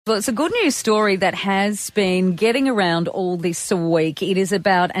Well, it's a good news story that has been getting around all this week. It is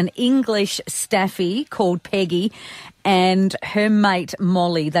about an English staffie called Peggy and her mate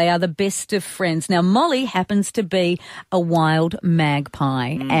Molly. They are the best of friends. Now, Molly happens to be a wild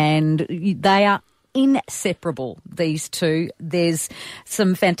magpie and they are inseparable, these two. There's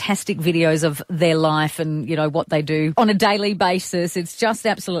some fantastic videos of their life and, you know, what they do on a daily basis. It's just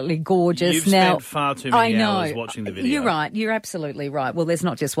absolutely gorgeous. You've spent far too many hours watching the video. You're right. You're absolutely right. Well, there's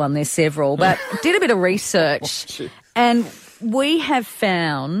not just one, there's several. But did a bit of research and we have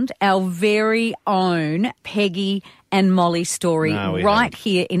found our very own Peggy and Molly story right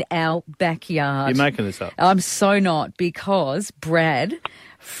here in our backyard. You're making this up. I'm so not, because Brad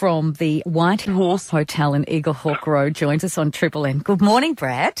from the White Horse Hotel in Eaglehawk Road joins us on Triple M. Good morning,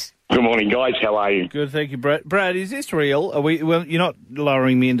 Brad. Good morning, guys. How are you? Good, thank you, Brad. Brad, is this real? Are we? Well, you're not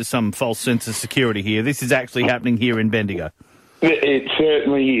lowering me into some false sense of security here. This is actually happening here in Bendigo. It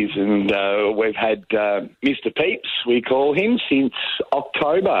certainly is, and we've had Mr. Peeps, we call him, since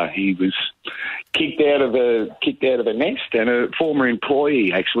October. He was kicked out of a nest, and a former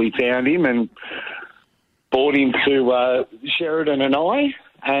employee actually found him and brought him to Sheridan and I.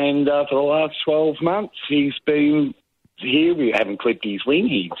 And for the last 12 months, he's been here. We haven't clipped his wing.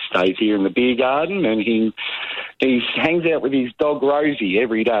 He stays here in the beer garden, and he hangs out with his dog Rosie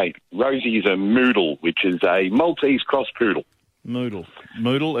every day. Rosie is a Moodle, which is a Maltese cross poodle. Moodle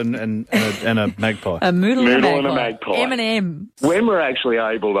and a magpie. A Moodle and a magpie. M&M. When we're actually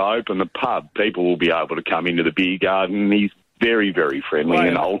able to open the pub, people will be able to come into the beer garden. He's very, very friendly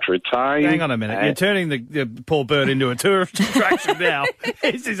and ultra tame. Hang on a minute. You're turning the poor bird into a tourist attraction now.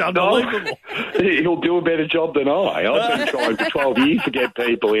 This is unbelievable. He'll do a better job than I. I've been trying for 12 years to get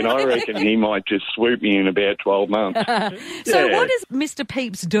people in. I reckon he might just swoop me in about 12 months. So what does Mr.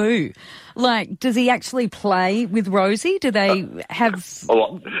 Peeps do? Like, does he actually play with Rosie? Do they have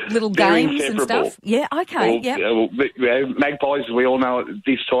little games and stuff? Yeah, okay, magpies, we all know at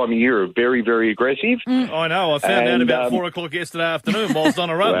this time of year, are very, very aggressive. I know. I found out about 4 o'clock yesterday afternoon whilst on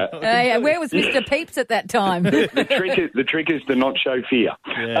a run. Where was Mr. Peeps at that time? The trick is to not show fear.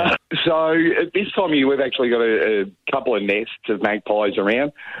 Yeah. So at this time of year, we've actually got a couple of nests of magpies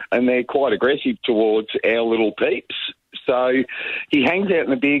around, and they're quite aggressive towards our little Peeps. So he hangs out in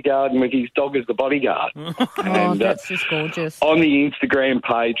the beer garden with his dog as the bodyguard. That's just gorgeous. On the Instagram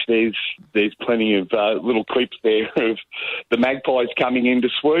page, there's plenty of little clips there of the magpies coming in to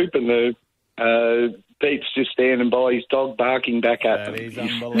swoop, and the Peeps just standing by his dog barking back at them. That is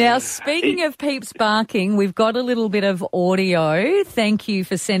unbelievable. Now, speaking of Peeps barking, we've got a little bit of audio. Thank you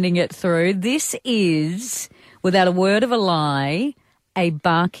for sending it through. This is, without a word of a lie, a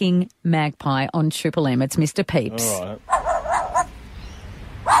barking magpie on Triple M. It's Mr. Peeps. All right.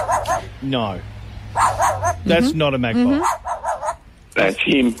 No. That's not a magpie. That's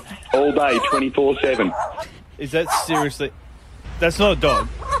him all day, 24/7. Is that seriously? That's not a dog.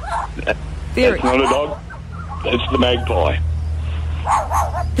 That's not a dog. That's the magpie.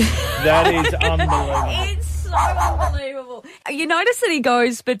 That is unbelievable. It's so unbelievable. You notice that he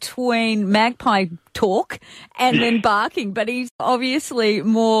goes between magpie talk and then barking, but he's obviously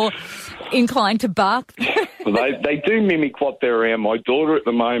more inclined to bark. They do mimic what they're around. My daughter at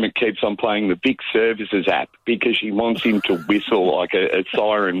the moment keeps on playing the Vic Services app because she wants him to whistle like a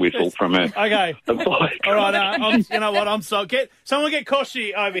siren whistle from a... Okay. All right, you know what? I'm so... Someone get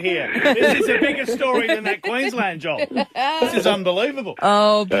Koshy over here. This is a bigger story than that Queensland job. This is unbelievable.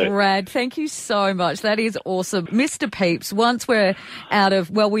 Oh, Brad, thank you so much. That is awesome. Mr. Peeps, once we're out of...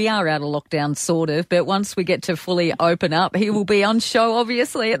 Well, we are out of lockdown, sort of, but once we get to fully open up, he will be on show,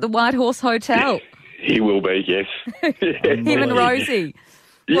 obviously, at the White Horse Hotel. He will be, yes. Him and Rosie.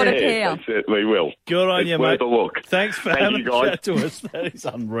 What a pair. I certainly will. Good on you, mate. Worth a look. Thanks for having a chat to us. That is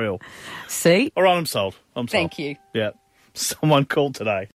unreal. See? All right, I'm sold. Thank you. Yeah. Someone called today.